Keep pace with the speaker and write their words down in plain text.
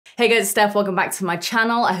Hey guys, it's Steph, welcome back to my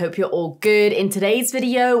channel. I hope you're all good. In today's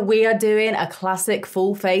video, we are doing a classic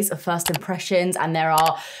full face of first impressions, and there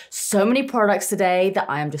are so many products today that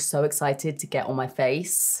I am just so excited to get on my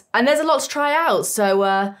face. And there's a lot to try out,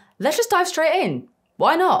 so let's just dive straight in.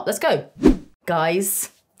 Why not? Let's go.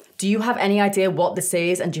 Guys, do you have any idea what this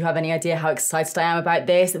is, and do you have any idea how excited I am about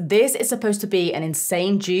this? This is supposed to be an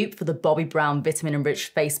insane dupe for the Bobbi Brown Vitamin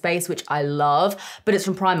Enriched Face Base, which I love, but it's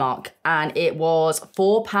from Primark, and it was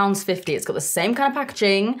 £4.50. It's got the same kind of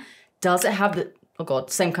packaging. Does it have the, oh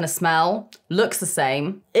God, same kind of smell? Looks the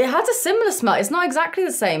same. It has a similar smell. It's not exactly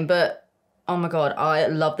the same, but oh my God, I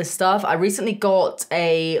love this stuff. I recently got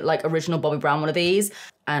a original Bobbi Brown one of these,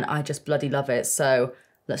 and I just bloody love it. So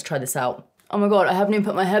let's try this out. Oh my God, I haven't even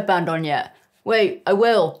put my headband on yet. Wait, I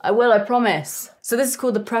will, I promise. So this is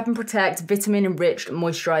called the Prep and Protect Vitamin Enriched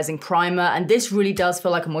Moisturizing Primer, and this really does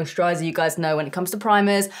feel like a moisturizer. You guys know when it comes to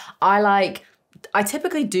primers, I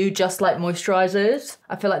typically do just like moisturizers.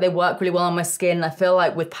 I feel like they work really well on my skin. I feel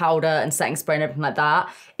like with powder and setting spray and everything like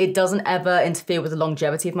that, it doesn't ever interfere with the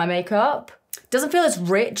longevity of my makeup. Doesn't feel as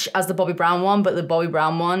rich as the Bobbi Brown one, but the Bobbi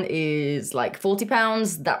Brown one is like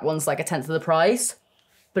 £40. That one's like a tenth of the price.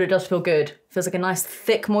 But it does feel good. Feels like a nice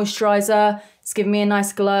thick moisturizer. It's giving me a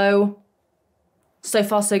nice glow. So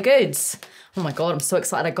far, so good. Oh my God, I'm so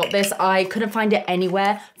excited I got this. I couldn't find it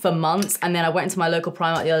anywhere for months. And then I went into my local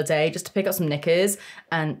Primark the other day just to pick up some knickers.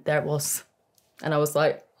 And there it was. And I was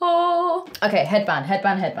like, oh. Okay,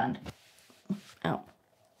 headband. Ow,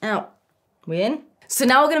 ow. We in? So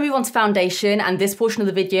now we're gonna move on to foundation, and this portion of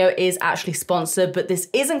the video is actually sponsored, but this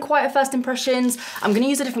isn't quite a first impressions. I'm gonna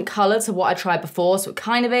use a different color to what I tried before, so it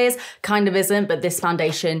kind of is, kind of isn't, but this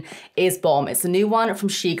foundation is bomb. It's the new one from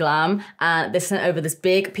SHEGLAM, and they sent over this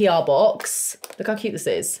big PR box. Look how cute this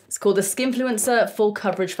is. It's called the Skinfluencer Full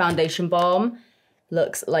Coverage Foundation Balm.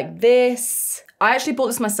 Looks like this. I actually bought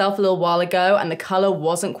this myself a little while ago and the color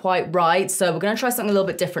wasn't quite right, so we're gonna try something a little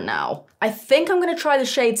bit different now. I think I'm gonna try the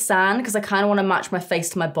shade Sand because I kind of want to match my face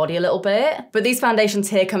to my body a little bit. But these foundations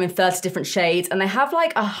here come in 30 different shades, and they have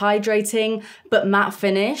like a hydrating but matte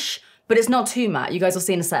finish, but it's not too matte. You guys will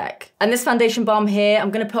see in a sec. And this foundation balm here,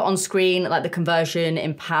 I'm gonna put on screen like the conversion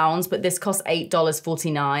in pounds, but this costs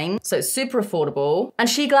 $8.49. So it's super affordable. And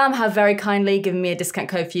SHEGLAM have very kindly given me a discount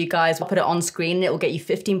code for you guys. I'll put it on screen and it will get you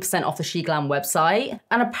 15% off the SHEGLAM website.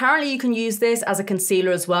 And apparently you can use this as a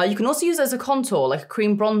concealer as well. You can also use it as a contour, like a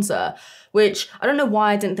cream bronzer, which I don't know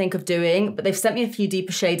why I didn't think of doing, but they've sent me a few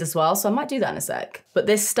deeper shades as well, so I might do that in a sec. But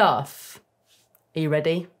this stuff, are you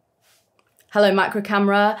ready? Hello, macro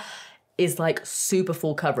camera. Is like super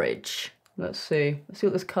full coverage. Let's see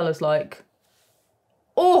what this color's like.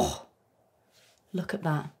 Oh, look at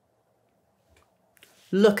that.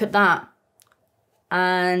 Look at that.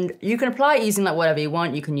 And you can apply it using like whatever you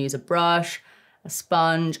want. You can use a brush, a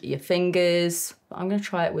sponge, your fingers. But I'm gonna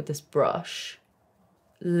try it with this brush.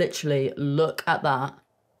 Literally, look at that.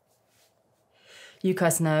 You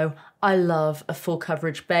guys know, I love a full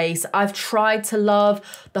coverage base. I've tried to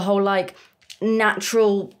love the whole like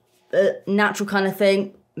natural kind of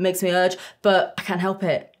thing, makes me urge, but I can't help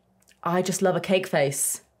it. I just love a cake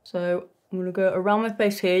face. So I'm gonna go around my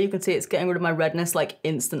face here. You can see it's getting rid of my redness like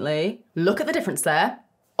instantly. Look at the difference there.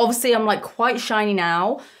 Obviously I'm like quite shiny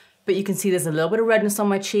now, but you can see there's a little bit of redness on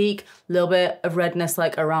my cheek, a little bit of redness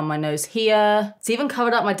like around my nose here. It's even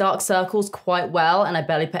covered up my dark circles quite well, and I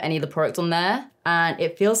barely put any of the product on there. And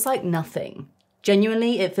it feels like nothing.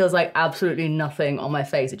 Genuinely, it feels like absolutely nothing on my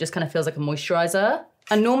face. It just kind of feels like a moisturizer.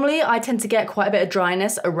 And normally I tend to get quite a bit of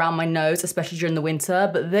dryness around my nose, especially during the winter,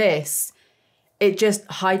 but this, it just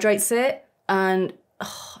hydrates it, and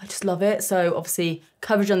oh, I just love it. So obviously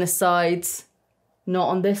coverage on this side, not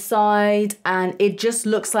on this side, and it just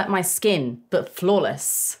looks like my skin, but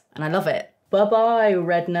flawless, and I love it. Bye-bye,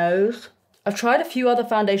 red nose. I've tried a few other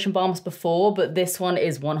foundation balms before, but this one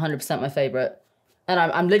is 100% my favorite. And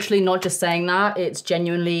I'm literally not just saying that, it's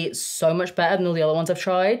genuinely so much better than all the other ones I've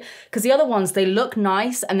tried. Because the other ones, they look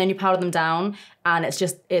nice and then you powder them down and it's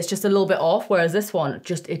just a little bit off, whereas this one,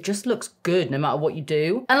 it just looks good no matter what you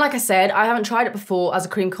do. And like I said, I haven't tried it before as a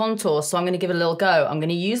cream contour, so I'm gonna give it a little go. I'm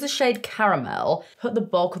gonna use the shade Caramel, put the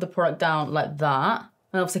bulk of the product down like that.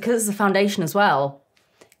 And obviously, because it's a foundation as well,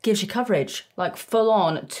 gives you coverage, like full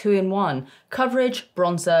on 2-in-1. Coverage,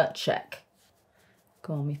 bronzer, check.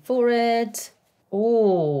 Go on my forehead.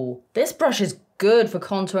 Oh, this brush is good for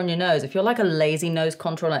contouring your nose. If you're like a lazy nose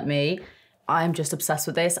contour like me, I'm just obsessed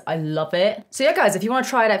with this. I love it. So yeah, guys, if you want to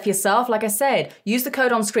try it out for yourself, like I said, use the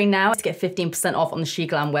code on screen now to get 15% off on the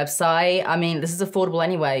SHEGLAM website. I mean, this is affordable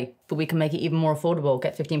anyway, but we can make it even more affordable,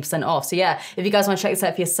 get 15% off. So yeah, if you guys want to check this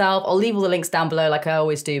out for yourself, I'll leave all the links down below like I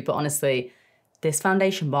always do, but honestly, This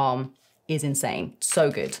foundation balm is insane. So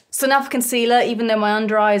good. So now for concealer, even though my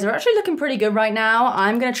under eyes are actually looking pretty good right now,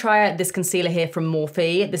 I'm gonna try out this concealer here from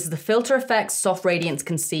Morphe. This is the Filter Effects Soft Radiance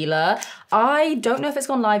Concealer. I don't know if it's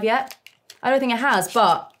gone live yet. I don't think it has,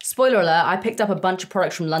 but spoiler alert, I picked up a bunch of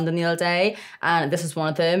products from London the other day, and this is one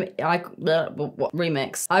of them.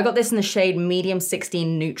 Remix. I got this in the shade Medium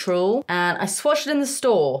 16 Neutral, and I swatched it in the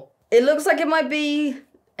store. It looks like it might be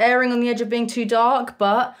erring on the edge of being too dark,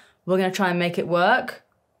 but we're gonna try and make it work.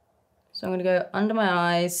 So I'm gonna go under my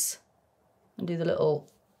eyes and do the little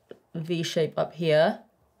V shape up here.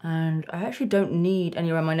 And I actually don't need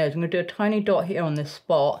any around my nose. I'm gonna do a tiny dot here on this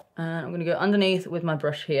spot. And I'm gonna go underneath with my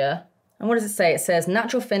brush here. And what does it say? It says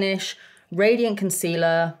natural finish, radiant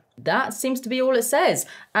concealer. That seems to be all it says.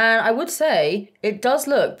 And I would say it does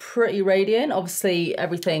look pretty radiant. Obviously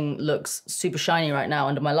everything looks super shiny right now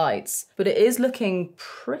under my lights, but it is looking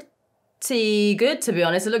pretty good, to be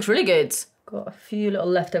honest. It looks really good. Got a few little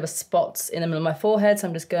leftover spots in the middle of my forehead, so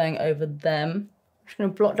I'm just going over them. I'm just gonna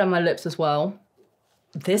blot down my lips as well.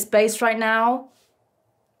 This base right now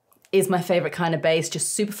is my favorite kind of base,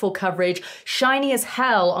 just super full coverage, shiny as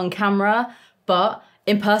hell on camera, but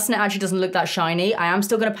in person it actually doesn't look that shiny. I am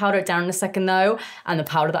still gonna powder it down in a second though, and the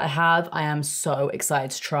powder that I have, I am so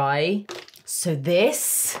excited to try. So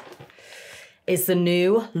this is the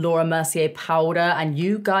new Laura Mercier powder, and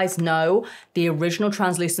you guys know the original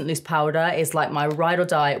translucent loose powder is like my ride or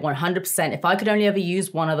die 100%. If I could only ever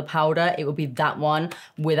use one other powder, it would be that one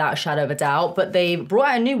without a shadow of a doubt. But they brought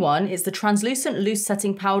out a new one. It's the translucent loose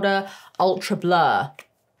setting powder Ultra Blur.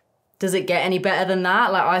 Does it get any better than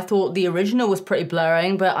that? Like, I thought the original was pretty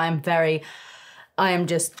blurring, but I am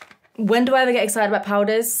just, when do I ever get excited about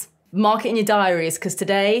powders? Mark it in your diaries, because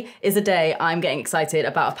today is a day I'm getting excited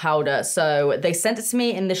about a powder. So they sent it to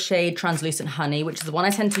me in the shade Translucent Honey, which is the one I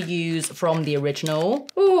tend to use from the original.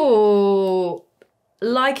 Ooh,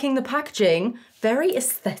 liking the packaging, very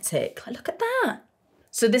aesthetic. Look at that.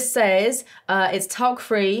 So this says it's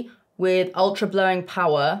talc-free with ultra blurring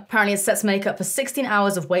power. Apparently it sets makeup for 16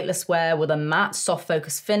 hours of weightless wear with a matte soft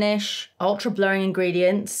focus finish. Ultra blurring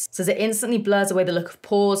ingredients. Says it instantly blurs away the look of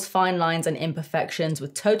pores, fine lines and imperfections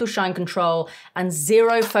with total shine control and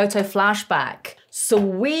zero photo flashback.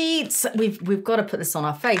 Sweet. We've got to put this on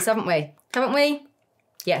our face, haven't we? Haven't we?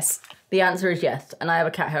 Yes. The answer is yes. And I have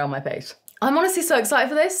a cat hair on my face. I'm honestly so excited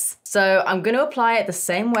for this. So I'm going to apply it the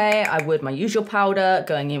same way I would my usual powder,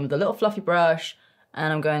 going in with a little fluffy brush,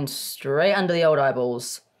 and I'm going straight under the old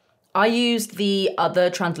eyeballs. I used the other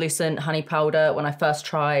translucent honey powder when I first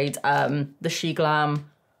tried the SHEGLAM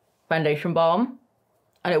foundation balm,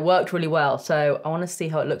 and it worked really well. So I want to see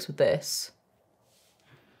how it looks with this.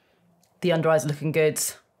 The under eyes are looking good.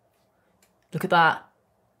 Look at that.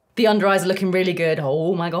 The under eyes are looking really good.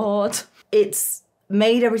 Oh my God. It's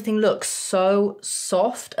made everything look so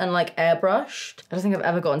soft and like airbrushed. I don't think I've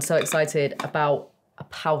ever gotten so excited about a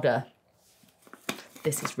powder.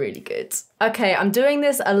 This is really good. Okay, I'm doing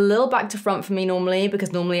this a little back to front for me normally,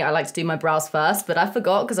 because normally I like to do my brows first, but I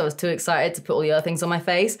forgot because I was too excited to put all the other things on my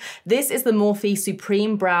face. This is the Morphe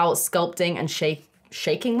Supreme Brow Sculpting and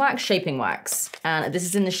Shaping Wax. And this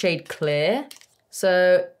is in the shade Clear.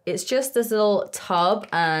 So it's just this little tub,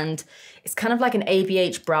 and it's kind of like an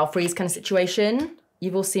ABH brow freeze kind of situation.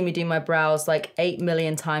 You've all seen me do my brows like 8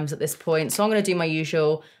 million times at this point. So I'm gonna do my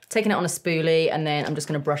usual, taking it on a spoolie, and then I'm just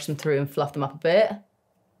gonna brush them through and fluff them up a bit.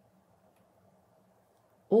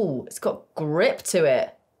 Ooh, it's got grip to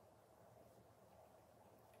it.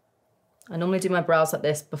 I normally do my brows like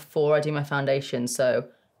this before I do my foundation, so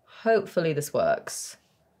hopefully this works.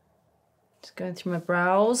 Just going through my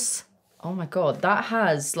brows. Oh my God, that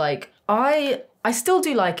has like, I still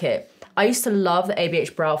do like it. I used to love the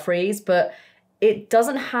ABH brow freeze, but it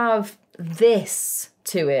doesn't have this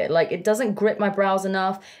to it. Like, it doesn't grip my brows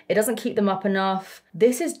enough. It doesn't keep them up enough.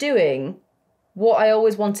 This is doing what I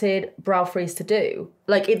always wanted brow freeze to do.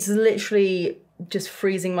 Like, it's literally just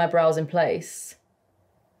freezing my brows in place.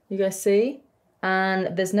 You guys see?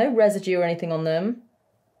 And there's no residue or anything on them.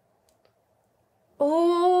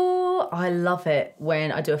 Oh, I love it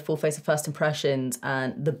when I do a full face of first impressions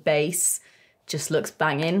and the base just looks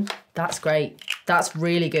banging. That's great. That's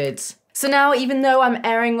really good. So now, even though I'm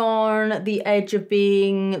erring on the edge of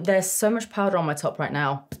being, there's so much powder on my top right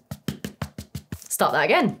now. Start that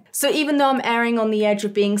again. So even though I'm erring on the edge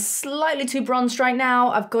of being slightly too bronzed right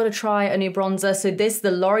now, I've got to try a new bronzer. So this is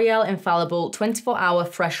the L'Oreal Infallible 24-Hour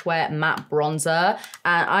Fresh Wear Matte Bronzer.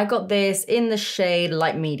 And I got this in the shade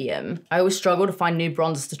Light Medium. I always struggle to find new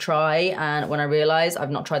bronzers to try. And when I realized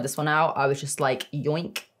I've not tried this one out, I was just like,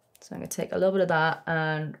 yoink. So I'm gonna take a little bit of that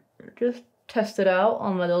and just test it out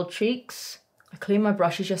on my little cheeks. I cleaned my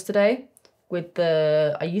brushes yesterday. with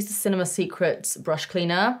I use the Cinema Secrets brush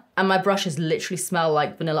cleaner, and my brushes literally smell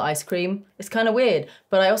like vanilla ice cream. It's kind of weird,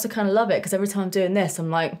 but I also kind of love it because every time I'm doing this, I'm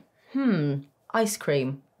like, ice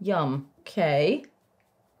cream, yum. Okay.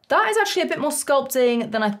 That is actually a bit more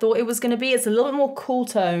sculpting than I thought it was gonna be. It's a little bit more cool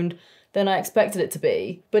toned than I expected it to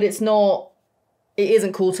be, but it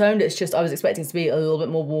isn't cool toned, it's just I was expecting it to be a little bit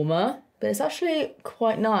more warmer. But it's actually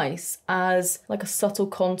quite nice as like a subtle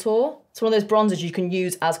contour. It's one of those bronzers you can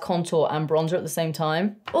use as contour and bronzer at the same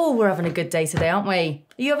time. Oh, we're having a good day today, aren't we?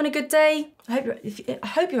 Are you having a good day? I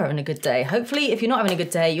hope you're having a good day. Hopefully, if you're not having a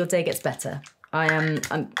good day, your day gets better. I'm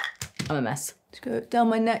a mess. Just go down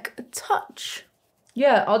my neck a touch.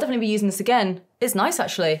 Yeah, I'll definitely be using this again. It's nice,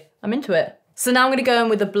 actually. I'm into it. So now I'm gonna go in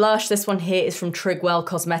with a blush. This one here is from Trigwell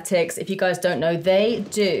Cosmetics. If you guys don't know, they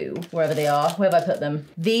do, wherever they are, where have I put them?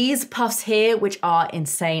 These puffs here, which are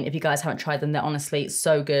insane. If you guys haven't tried them, they're honestly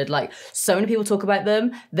so good. Like, so many people talk about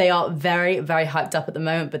them. They are very, very hyped up at the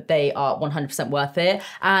moment, but they are 100% worth it.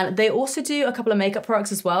 And they also do a couple of makeup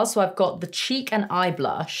products as well. So I've got the cheek and eye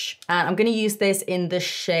blush, and I'm gonna use this in the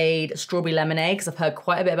shade Strawberry Lemonade, because I've heard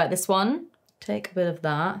quite a bit about this one. Take a bit of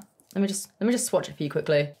that. Let me just swatch it for you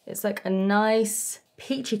quickly. It's like a nice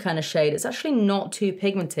peachy kind of shade. It's actually not too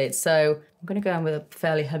pigmented, so I'm gonna go in with a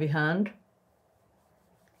fairly heavy hand.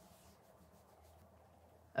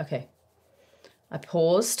 Okay, I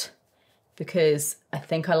paused because I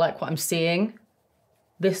think I like what I'm seeing.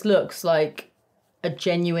 This looks like a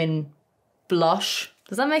genuine blush.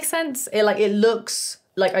 Does that make sense? It looks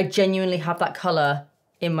like I genuinely have that color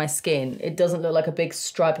in my skin. It doesn't look like a big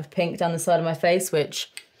stripe of pink down the side of my face,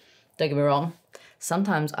 which, don't get me wrong,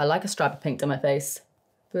 sometimes I like a stripe of pink down my face,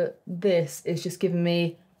 but this is just giving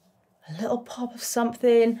me a little pop of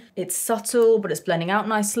something. It's subtle, but it's blending out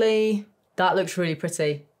nicely. That looks really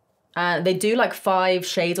pretty. And they do like 5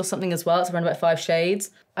 shades or something as well. It's around about 5 shades.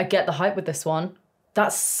 I get the hype with this one.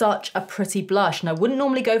 That's such a pretty blush. And I wouldn't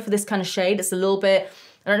normally go for this kind of shade. It's a little bit,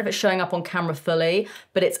 I don't know if it's showing up on camera fully,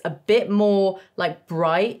 but it's a bit more like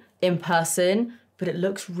bright in person, but it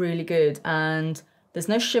looks really good. And there's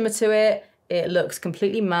no shimmer to it. It looks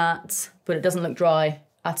completely matte, but it doesn't look dry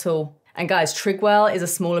at all. And guys, Trigwell is a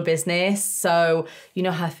smaller business, so you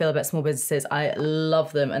know how I feel about small businesses. I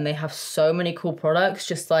love them, and they have so many cool products,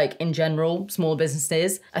 just like in general, small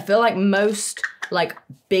businesses. I feel like most like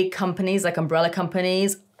big companies, like umbrella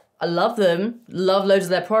companies, I love them, love loads of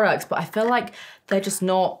their products, but I feel like they're just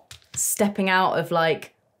not stepping out of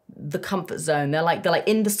like the comfort zone. They're like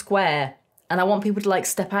in the square. And I want people to like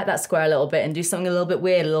step out that square a little bit and do something a little bit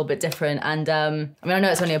weird, a little bit different. And I mean, I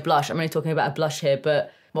know it's only a blush. I'm only talking about a blush here,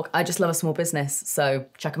 but well, I just love a small business, so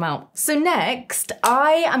check them out. So next,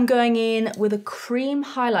 I am going in with a cream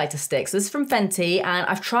highlighter stick. So this is from Fenty, and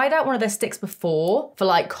I've tried out one of their sticks before for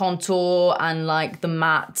like contour and like the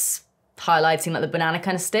matte highlighting, like the banana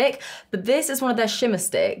kind of stick. But this is one of their shimmer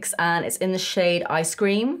sticks, and it's in the shade Ice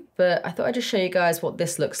Cream. But I thought I'd just show you guys what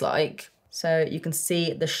this looks like. So you can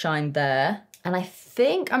see the shine there. And I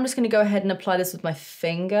think I'm just gonna go ahead and apply this with my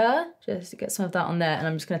finger, just to get some of that on there, and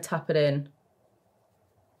I'm just gonna tap it in.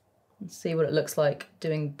 And see what it looks like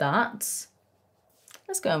doing that.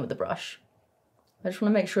 Let's go in with the brush. I just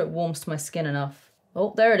wanna make sure it warms to my skin enough.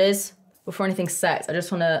 Oh, there it is. Before anything sets, I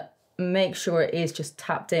just wanna make sure it is just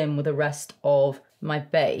tapped in with the rest of my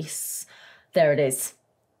base. There it is.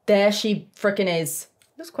 There she frickin' is.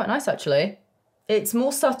 Looks quite nice, actually. It's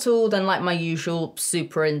more subtle than like my usual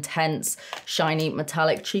super intense, shiny,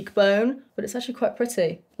 metallic cheekbone, but it's actually quite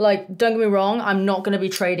pretty. Like, don't get me wrong, I'm not gonna be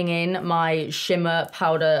trading in my shimmer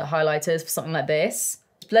powder highlighters for something like this.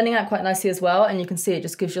 It's blending out quite nicely as well, and you can see it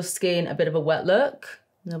just gives your skin a bit of a wet look.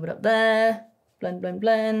 A little bit up there, blend, blend,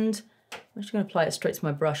 blend. I'm just gonna apply it straight to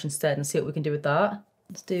my brush instead and see what we can do with that.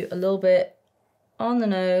 Let's do a little bit on the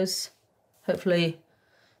nose. Hopefully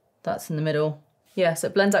that's in the middle. Yeah, so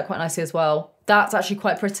it blends out quite nicely as well. That's actually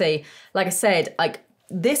quite pretty. Like I said, like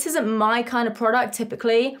this isn't my kind of product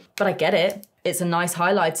typically, but I get it. It's a nice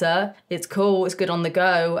highlighter. It's cool, it's good on the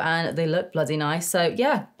go, and they look bloody nice. So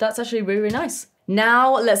yeah, that's actually really, really nice.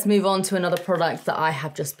 Now let's move on to another product that I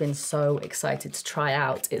have just been so excited to try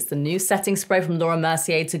out. It's the new setting spray from Laura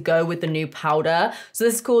Mercier to go with the new powder. So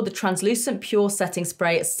this is called the Translucent Pure Setting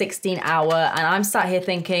Spray 16 Hour. And I'm sat here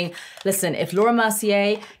thinking, listen, if Laura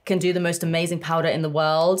Mercier can do the most amazing powder in the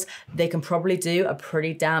world, they can probably do a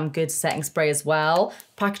pretty damn good setting spray as well.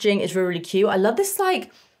 Packaging is really, really cute. I love this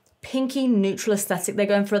like pinky neutral aesthetic they're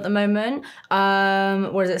going for at the moment.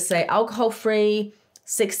 What does it say? Alcohol-free,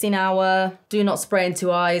 16 hour, do not spray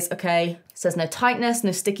into eyes, okay. It says no tightness,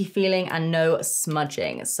 no sticky feeling, and no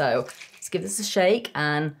smudging. So let's give this a shake,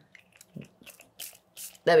 and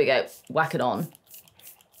there we go, whack it on.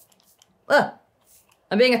 Ugh.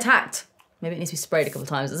 I'm being attacked. Maybe it needs to be sprayed a couple of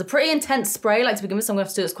times. It's a pretty intense spray, like to begin with, so I'm gonna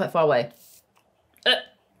have to do this quite far away.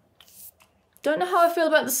 Don't know how I feel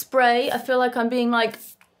about the spray. I feel like I'm being like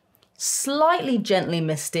slightly gently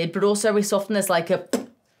misted, but also every so often there's like a,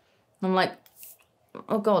 I'm like,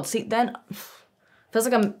 oh God, see then, feels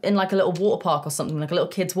like I'm in like a little water park or something, like a little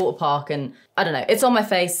kid's water park, and I don't know, it's on my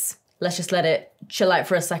face. Let's just let it chill out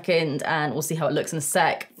for a second and we'll see how it looks in a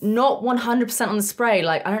sec. Not 100% on the spray.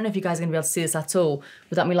 Like, I don't know if you guys are gonna be able to see this at all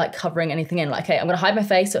without me like covering anything in. Like, okay, I'm gonna hide my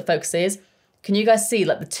face so it focuses. Can you guys see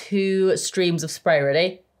like the two streams of spray,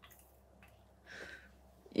 ready?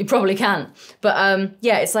 You probably can. But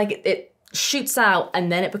yeah, it's like it shoots out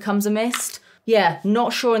and then it becomes a mist. Yeah,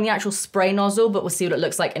 not sure on the actual spray nozzle, but we'll see what it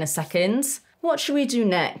looks like in a second. What should we do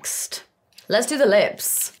next? Let's do the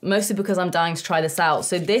lips, mostly because I'm dying to try this out.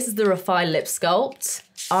 So this is the REFY Lip Sculpt.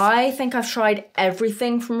 I think I've tried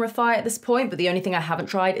everything from REFY at this point, but the only thing I haven't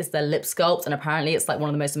tried is their lip sculpt, and apparently it's like one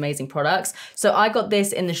of the most amazing products. So I got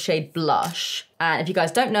this in the shade Blush. And if you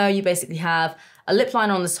guys don't know, you basically have a lip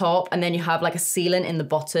liner on the top and then you have like a sealant in the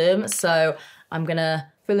bottom. So I'm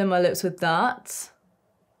gonna fill in my lips with that.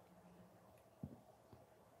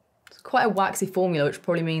 It's quite a waxy formula, which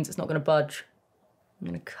probably means it's not gonna budge. I'm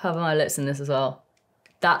gonna cover my lips in this as well.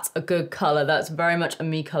 That's a good color. That's very much a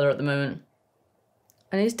me color at the moment.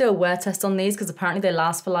 I need to do a wear test on these because apparently they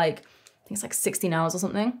last for like, I think it's like 16 hours or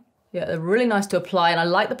something. Yeah, they're really nice to apply, and I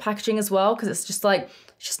like the packaging as well because it's just like,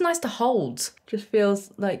 it's just nice to hold. Just feels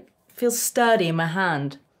sturdy in my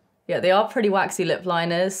hand. Yeah, they are pretty waxy lip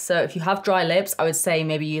liners, so if you have dry lips, I would say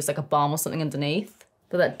maybe use like a balm or something underneath.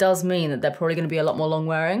 But that does mean that they're probably gonna be a lot more long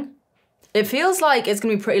wearing. It feels like it's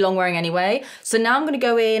gonna be pretty long wearing anyway. So now I'm gonna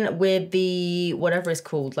go in with the, whatever it's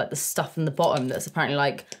called, like the stuff in the bottom that's apparently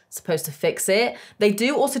like supposed to fix it. They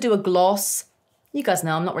do also do a gloss. You guys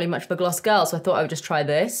know I'm not really much of a gloss girl, so I thought I would just try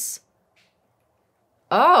this.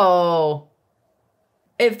 Oh.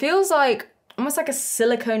 It feels like, almost like a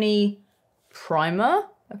silicone-y primer.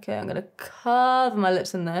 Okay, I'm gonna cover my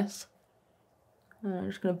lips in this. And I'm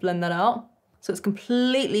just gonna blend that out. So it's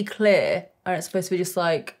completely clear, and it's supposed to be just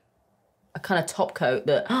like a kind of top coat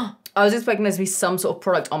that, I was expecting there to be some sort of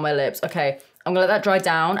product on my lips. Okay, I'm gonna let that dry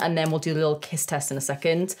down and then we'll do the little kiss test in a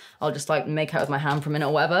second. I'll just like make out with my hand for a minute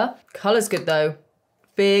or whatever. Color's good though.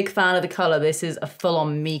 Big fan of the color. This is a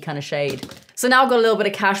full-on me kind of shade. So now I've got a little bit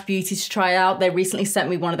of Cash Beauty to try out. They recently sent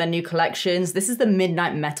me one of their new collections. This is the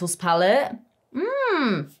Midnight Metals palette.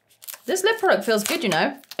 This lip product feels good, you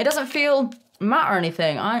know. It doesn't feel matte or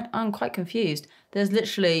anything. I'm quite confused. There's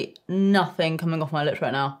literally nothing coming off my lips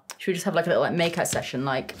right now. Should we just have like a little like makeout session,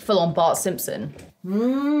 like full-on Bart Simpson?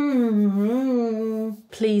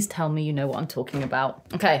 Please tell me you know what I'm talking about.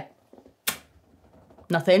 Okay.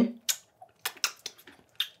 Nothing.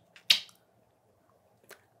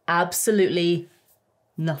 Absolutely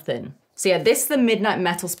nothing. So yeah, this is the Midnight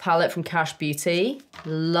Metals palette from Cash Beauty.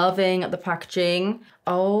 Loving the packaging.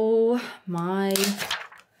 Oh my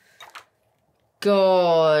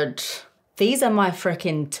God. These are my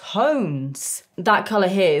freaking tones. That color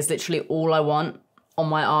here is literally all I want on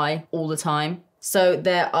my eye all the time. So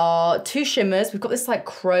there are two shimmers. We've got this like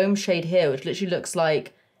chrome shade here, which literally looks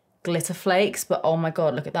like glitter flakes, but oh my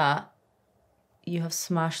God, look at that. You have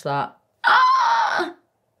smashed that. Ah!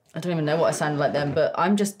 I don't even know what I sounded like then, but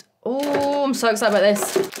I'm just, oh, I'm so excited about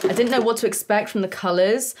this. I didn't know what to expect from the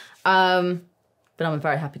colors, but I'm a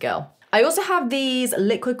very happy girl. I also have these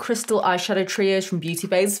liquid crystal eyeshadow trios from Beauty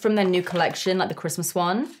Base from their new collection, like the Christmas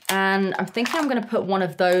one. And I'm thinking I'm gonna put one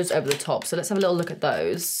of those over the top. So let's have a little look at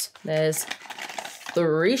those. There's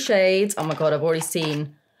 3 shades. Oh my God, I've already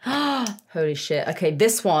seen, holy shit. Okay,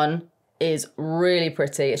 this one is really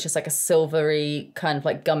pretty. It's just like a silvery kind of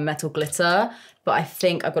like gunmetal glitter. But I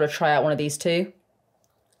think I've got to try out one of these two.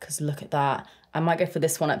 Because look at that. I might go for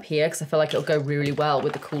this one up here because I feel like it'll go really well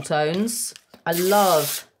with the cool tones. I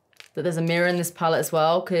love that there's a mirror in this palette as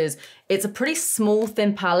well because it's a pretty small,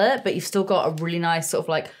 thin palette, but you've still got a really nice sort of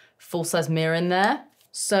like full-size mirror in there.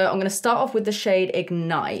 So I'm going to start off with the shade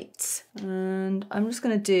Ignite. And I'm just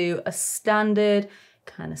going to do a standard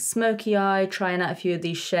kind of smoky eye, trying out a few of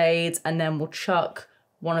these shades, and then we'll chuck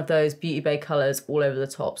one of those Beauty Bay colors all over the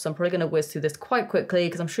top. So I'm probably gonna whiz through this quite quickly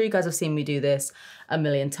because I'm sure you guys have seen me do this a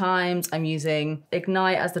million times. I'm using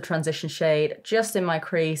Ignite as the transition shade just in my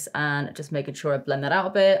crease and just making sure I blend that out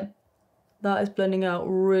a bit. That is blending out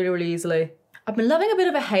really, really easily. I've been loving a bit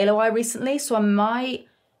of a halo eye recently, so I might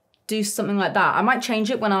do something like that. I might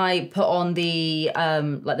change it when I put on the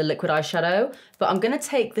like the liquid eyeshadow, but I'm gonna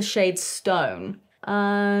take the shade Stone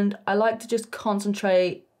and I like to just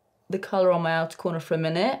concentrate the color on my outer corner for a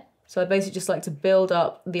minute. So I basically just like to build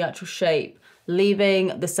up the actual shape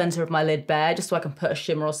leaving the center of my lid bare just so I can put a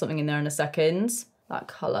shimmer or something in there in a second. That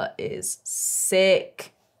color is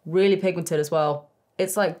sick. Really pigmented as well.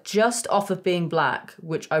 It's like just off of being black,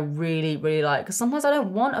 which I really, really like. Because sometimes I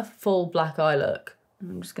don't want a full black eye look.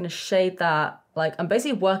 I'm just gonna shade that. Like, I'm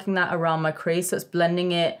basically working that around my crease, so it's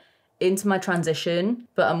blending it into my transition,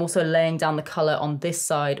 but I'm also laying down the color on this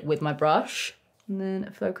side with my brush. And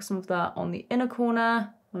then focus some of that on the inner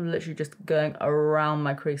corner. I'm literally just going around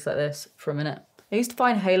my crease like this for a minute. I used to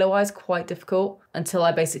find halo eyes quite difficult until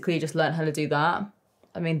I basically just learned how to do that.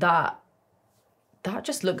 I mean, that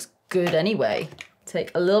just looks good anyway.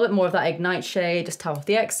 Take a little bit more of that Ignite shade, just tap off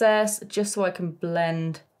the excess, just so I can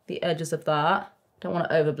blend the edges of that. Don't want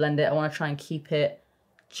to over blend it. I want to try and keep it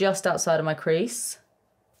just outside of my crease.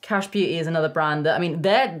 Cash Beauty is another brand that, I mean,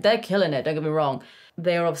 they're killing it, don't get me wrong.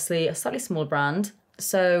 They're obviously a slightly smaller brand,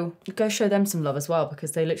 so go show them some love as well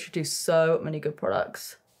because they literally do so many good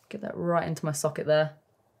products. Get that right into my socket there.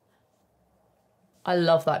 I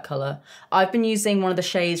love that color. I've been using one of the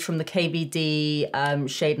shades from the KVD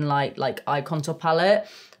Shade and Light like eye contour palette,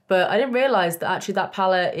 but I didn't realize that actually that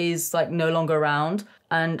palette is like no longer around,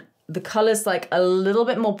 and the color's like a little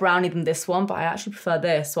bit more browny than this one, but I actually prefer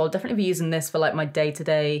this. So I'll definitely be using this for like my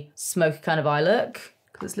day-to-day smoky kind of eye look,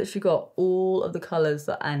 because it's literally got all of the colors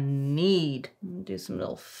that I need. Do some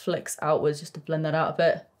little flicks outwards just to blend that out a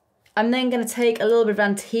bit. I'm then gonna take a little bit of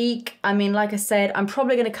Antique. I mean, like I said, I'm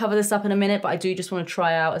probably gonna cover this up in a minute, but I do just wanna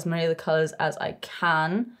try out as many of the colors as I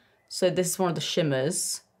can. So this is one of the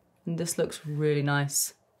shimmers, and this looks really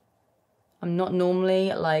nice. I'm not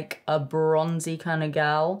normally like a bronzy kind of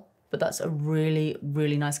gal, but that's a really,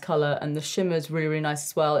 really nice color. And the shimmer is really, really nice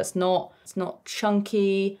as well. It's not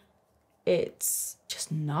chunky, it's just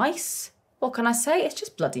nice. What can I say? It's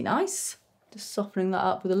just bloody nice. Just softening that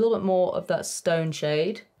up with a little bit more of that stone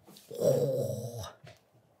shade. Oh.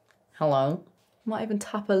 Hello. Might even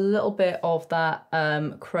tap a little bit of that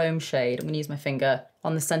chrome shade. I'm gonna use my finger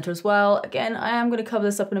on the center as well. Again, I am gonna cover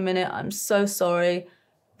this up in a minute. I'm so sorry,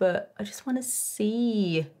 but I just wanna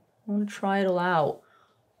see. I wanna try it all out.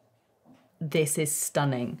 This is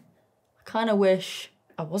stunning. I kind of wish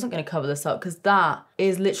I wasn't gonna cover this up because that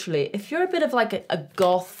is literally, if you're a bit of like a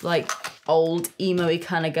goth, like old emo-y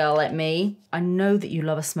kind of girl like me, I know that you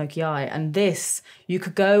love a smoky eye, and this, you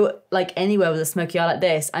could go like anywhere with a smoky eye like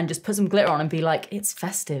this and just put some glitter on and be like, it's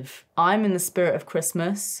festive. I'm in the spirit of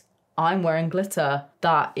Christmas. I'm wearing glitter.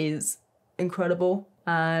 That is incredible.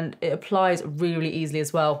 And it applies really, really easily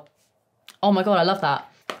as well. Oh my God, I love that.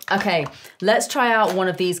 Okay, let's try out one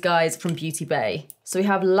of these guys from Beauty Bay. So we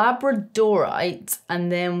have Labradorite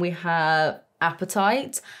and then we have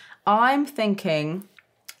Appetite. I'm thinking,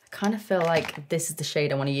 I kind of feel like this is the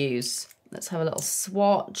shade I want to use. Let's have a little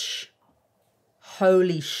swatch.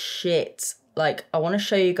 Holy shit. Like, I want to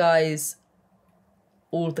show you guys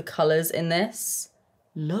all of the colors in this.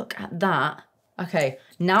 Look at that. Okay,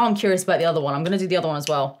 now I'm curious about the other one. I'm going to do the other one as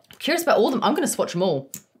well. I'm curious about all of them. I'm going to swatch them all.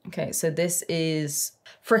 Okay, so this is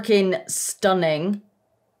freaking stunning.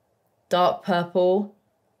 Dark purple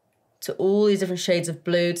to all these different shades of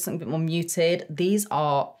blue to something a bit more muted. These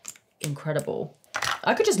are incredible.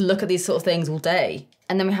 I could just look at these sort of things all day.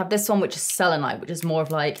 And then we have this one, which is Selenite, which is more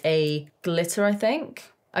of like a glitter, I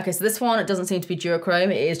think. Okay, so this one, it doesn't seem to be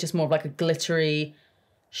duochrome. It is just more of like a glittery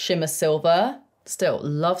shimmer silver. Still,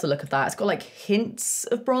 love the look of that. It's got like hints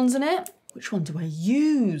of bronze in it. Which one do I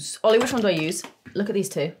use? Ollie, which one do I use? Look at these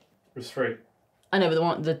two. There's three. I know,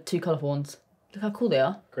 but the two colourful ones. Look how cool they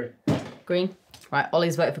are. Green. Green? Right,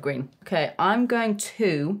 Ollie's voted for green. Okay, I'm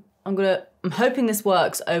hoping this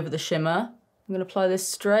works over the shimmer. I'm gonna apply this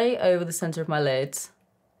straight over the center of my lids.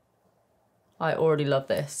 I already love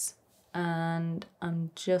this. And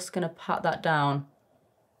I'm just gonna pat that down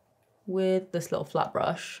with this little flat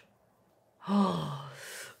brush. Oh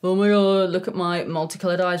my God, look at my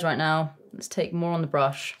multicolored eyes right now. Let's take more on the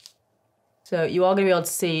brush. So you are gonna be able to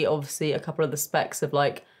see, obviously, a couple of the specks of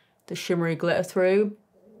like the shimmery glitter through,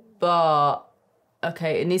 but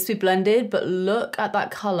okay, it needs to be blended, but look at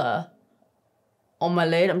that color on my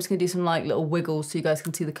lid. I'm just gonna do some like little wiggles so you guys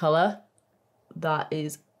can see the color. That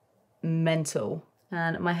is mental.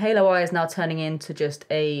 And my halo eye is now turning into just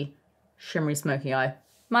a shimmery smoky eye.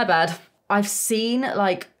 My bad. I've seen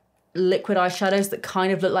like liquid eyeshadows that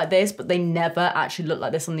kind of look like this, but they never actually look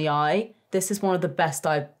like this on the eye. This is one of the best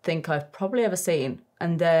I think I've probably ever seen.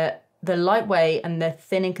 And they're lightweight and they're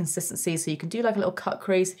thin in consistency, so you can do like a little cut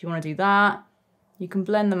crease if you want to do that. You can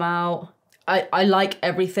blend them out. I like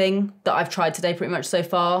everything that I've tried today pretty much so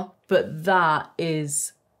far, but that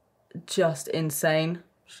is just insane.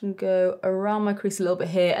 Just gonna go around my crease a little bit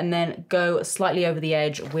here and then go slightly over the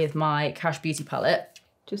edge with my Cash Beauty palette.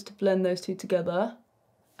 just to blend those two together.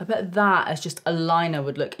 I bet that as just a liner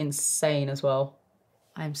would look insane as well.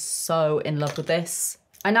 I'm so in love with this.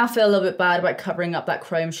 I now feel a little bit bad about covering up that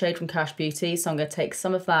chrome shade from Cash Beauty, so I'm gonna take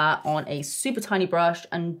some of that on a super tiny brush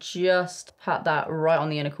and just pat that right on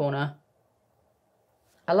the inner corner.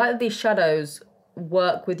 I like that these shadows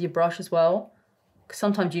work with your brush as well, because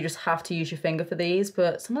sometimes you just have to use your finger for these,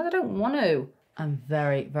 but sometimes I don't want to. I'm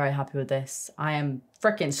very, very happy with this. I am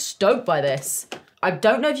freaking stoked by this. I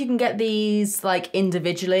don't know if you can get these like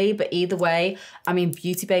individually, but either way, I mean,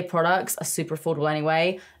 Beauty Bay products are super affordable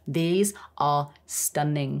anyway. These are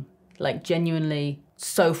stunning, like genuinely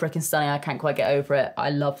so freaking stunning. I can't quite get over it.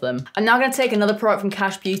 I love them. I'm now gonna take another product from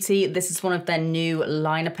Cash Beauty. This is one of their new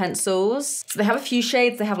liner pencils. So they have a few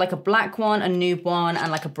shades. They have like a black one, a nude one,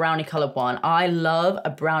 and like a brownie colored one. I love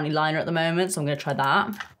a brownie liner at the moment, so I'm gonna try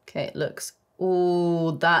that. Okay, it looks,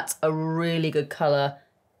 ooh, that's a really good color.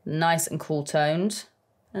 Nice and cool toned.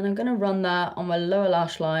 And I'm gonna run that on my lower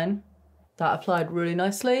lash line. That applied really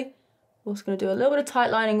nicely. Also gonna do a little bit of tight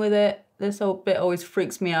lining with it. This whole bit always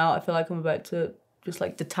freaks me out. I feel like I'm about to just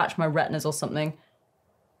like detach my retinas or something.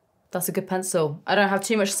 That's a good pencil. I don't have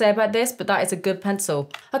too much to say about this, but that is a good pencil.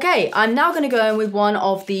 Okay, I'm now gonna go in with one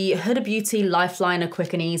of the Huda Beauty Lifeliner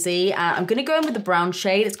Quick and Easy. I'm gonna go in with the brown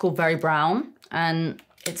shade. It's called Very Brown, and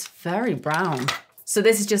it's very brown. So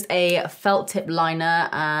this is just a felt tip liner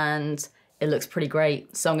and it looks pretty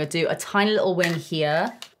great. So I'm gonna do a tiny little wing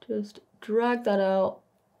here. Just drag that out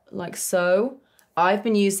like so. I've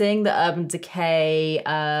been using the Urban Decay,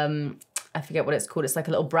 I forget what it's called. It's like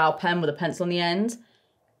a little brow pen with a pencil on the end.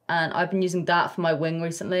 And I've been using that for my wing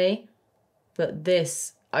recently. But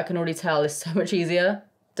this, I can already tell, is so much easier.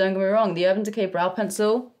 Don't get me wrong, the Urban Decay brow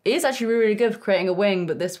pencil is actually really, really good for creating a wing,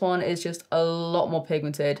 but this one is just a lot more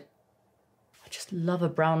pigmented. Just love a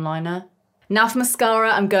brown liner. Now for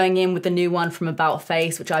mascara, I'm going in with the new one from About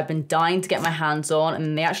Face, which I've been dying to get my hands on,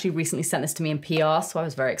 and they actually recently sent this to me in PR, so I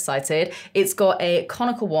was very excited. It's got a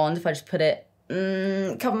conical wand. If I just put it,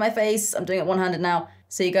 cover my face. I'm doing it one-handed now,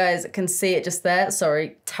 so you guys can see it just there.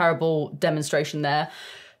 Sorry, terrible demonstration there.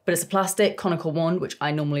 But it's a plastic conical wand, which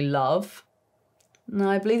I normally love. Now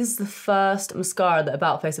I believe this is the first mascara that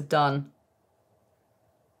About Face have done.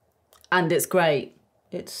 And it's great.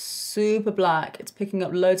 It's super black. It's picking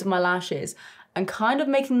up loads of my lashes and kind of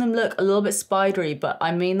making them look a little bit spidery, but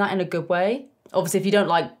I mean that in a good way. Obviously, if you don't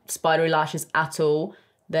like spidery lashes at all,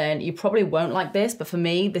 then you probably won't like this. But for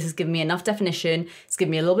me, this has given me enough definition. It's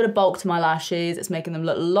given me a little bit of bulk to my lashes. It's making them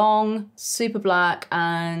look long, super black,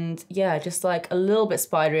 and yeah, just like a little bit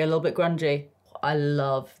spidery, a little bit grungy. I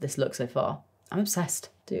love this look so far. I'm obsessed.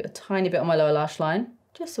 Do a tiny bit on my lower lash line,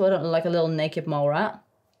 just so I don't look like a little naked mole rat.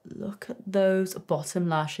 Look at those bottom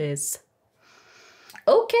lashes.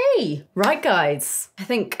 Okay, right guys. I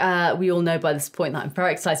think we all know by this point that I'm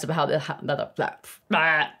very excited about how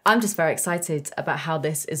I'm just very excited about how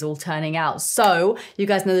this is all turning out. So you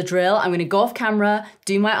guys know the drill. I'm gonna go off camera,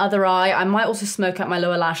 do my other eye. I might also smoke out my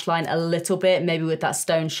lower lash line a little bit, maybe with that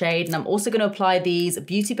stone shade. And I'm also gonna apply these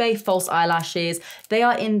Beauty Bay false eyelashes. They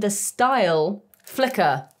are in the style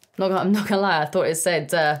Flicker. I'm not gonna lie, I thought it said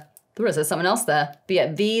there's something else there. But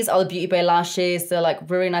yeah, these are the Beauty Bay lashes. They're like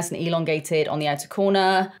really nice and elongated on the outer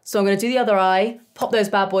corner. So I'm gonna do the other eye, pop those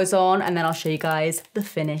bad boys on, and then I'll show you guys the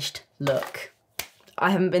finished look. I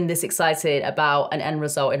haven't been this excited about an end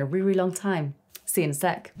result in a really, really long time. See you in a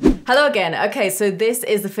sec. Hello again. Okay, so this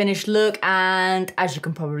is the finished look, and as you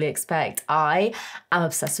can probably expect, I am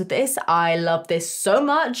obsessed with this. I love this so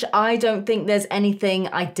much. I don't think there's anything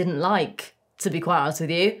I didn't like, to be quite honest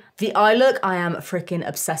with you. The eye look I am freaking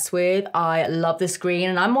obsessed with. I love this green,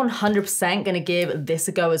 and I'm 100% gonna give this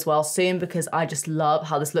a go as well soon because I just love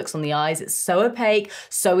how this looks on the eyes. It's so opaque,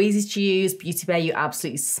 so easy to use. Beauty Bay, you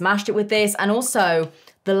absolutely smashed it with this. And also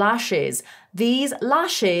the lashes. These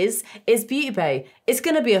lashes is Beauty Bay. It's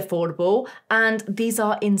gonna be affordable, and these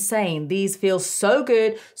are insane. These feel so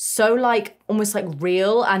good, so like almost like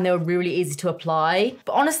real, and they were really easy to apply.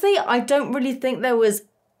 But honestly, I don't really think there was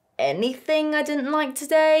anything I didn't like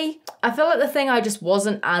today. I feel like the thing I just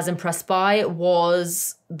wasn't as impressed by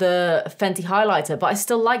was the Fenty highlighter, but I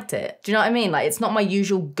still liked it. Do you know what I mean? Like, it's not my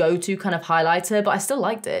usual go-to kind of highlighter, but I still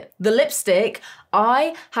liked it. The lipstick,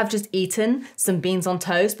 I have just eaten some beans on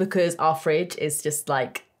toast because our fridge is just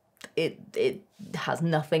like, it has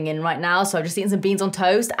nothing in right now. So I've just eaten some beans on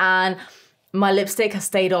toast, and my lipstick has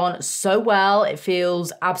stayed on so well. It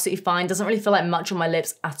feels absolutely fine. Doesn't really feel like much on my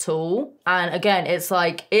lips at all. And again, it's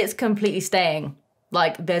like, it's completely staying.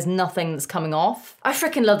 Like, there's nothing that's coming off. I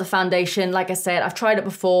freaking love the foundation. Like I said, I've tried it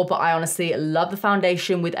before, but I honestly love the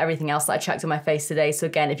foundation with everything else that I checked on my face today. So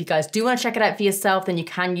again, if you guys do want to check it out for yourself, then you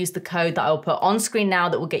can use the code that I will put on screen now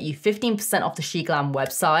that will get you 15% off the SHEGLAM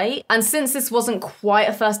website. And since this wasn't quite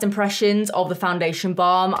a first impressions of the foundation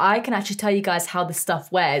balm, I can actually tell you guys how this stuff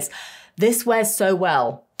wears. This wears so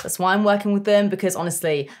well. That's why I'm working with them, because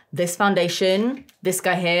honestly, this foundation, this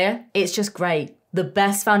guy here, it's just great. The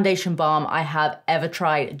best foundation balm I have ever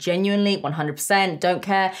tried. Genuinely, 100%, don't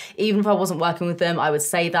care. Even if I wasn't working with them, I would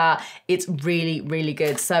say that. It's really, really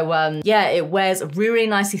good. So yeah, it wears really, really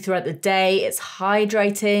nicely throughout the day. It's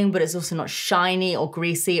hydrating, but it's also not shiny or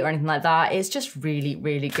greasy or anything like that. It's just really,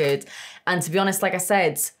 really good. And to be honest, like I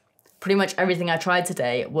said, pretty much everything I tried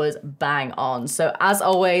today was bang on. So as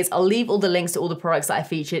always, I'll leave all the links to all the products that I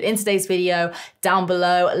featured in today's video down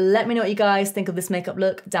below. Let me know what you guys think of this makeup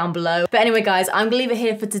look down below. But anyway, guys, I'm gonna leave it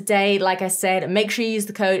here for today. Like I said, make sure you use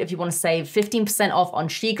the code if you wanna save 15% off on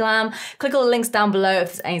SHEGLAM. Click all the links down below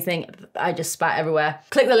if there's anything, I just spat everywhere.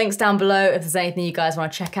 Click the links down below if there's anything you guys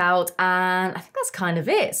wanna check out. And I think that's kind of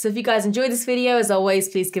it. So if you guys enjoyed this video, as always,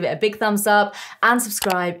 please give it a big thumbs up and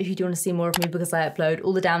subscribe if you do wanna see more of me, because I upload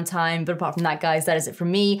all the damn time. But apart from that, guys, that is it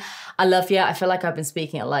from me. I love you. I feel like I've been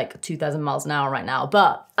speaking at like 2,000 miles an hour right now,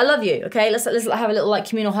 but I love you, okay? Let's have a little like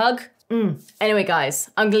communal hug. Anyway, guys,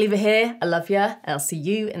 I'm gonna leave it here. I love you, and I'll see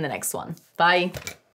you in the next one. Bye.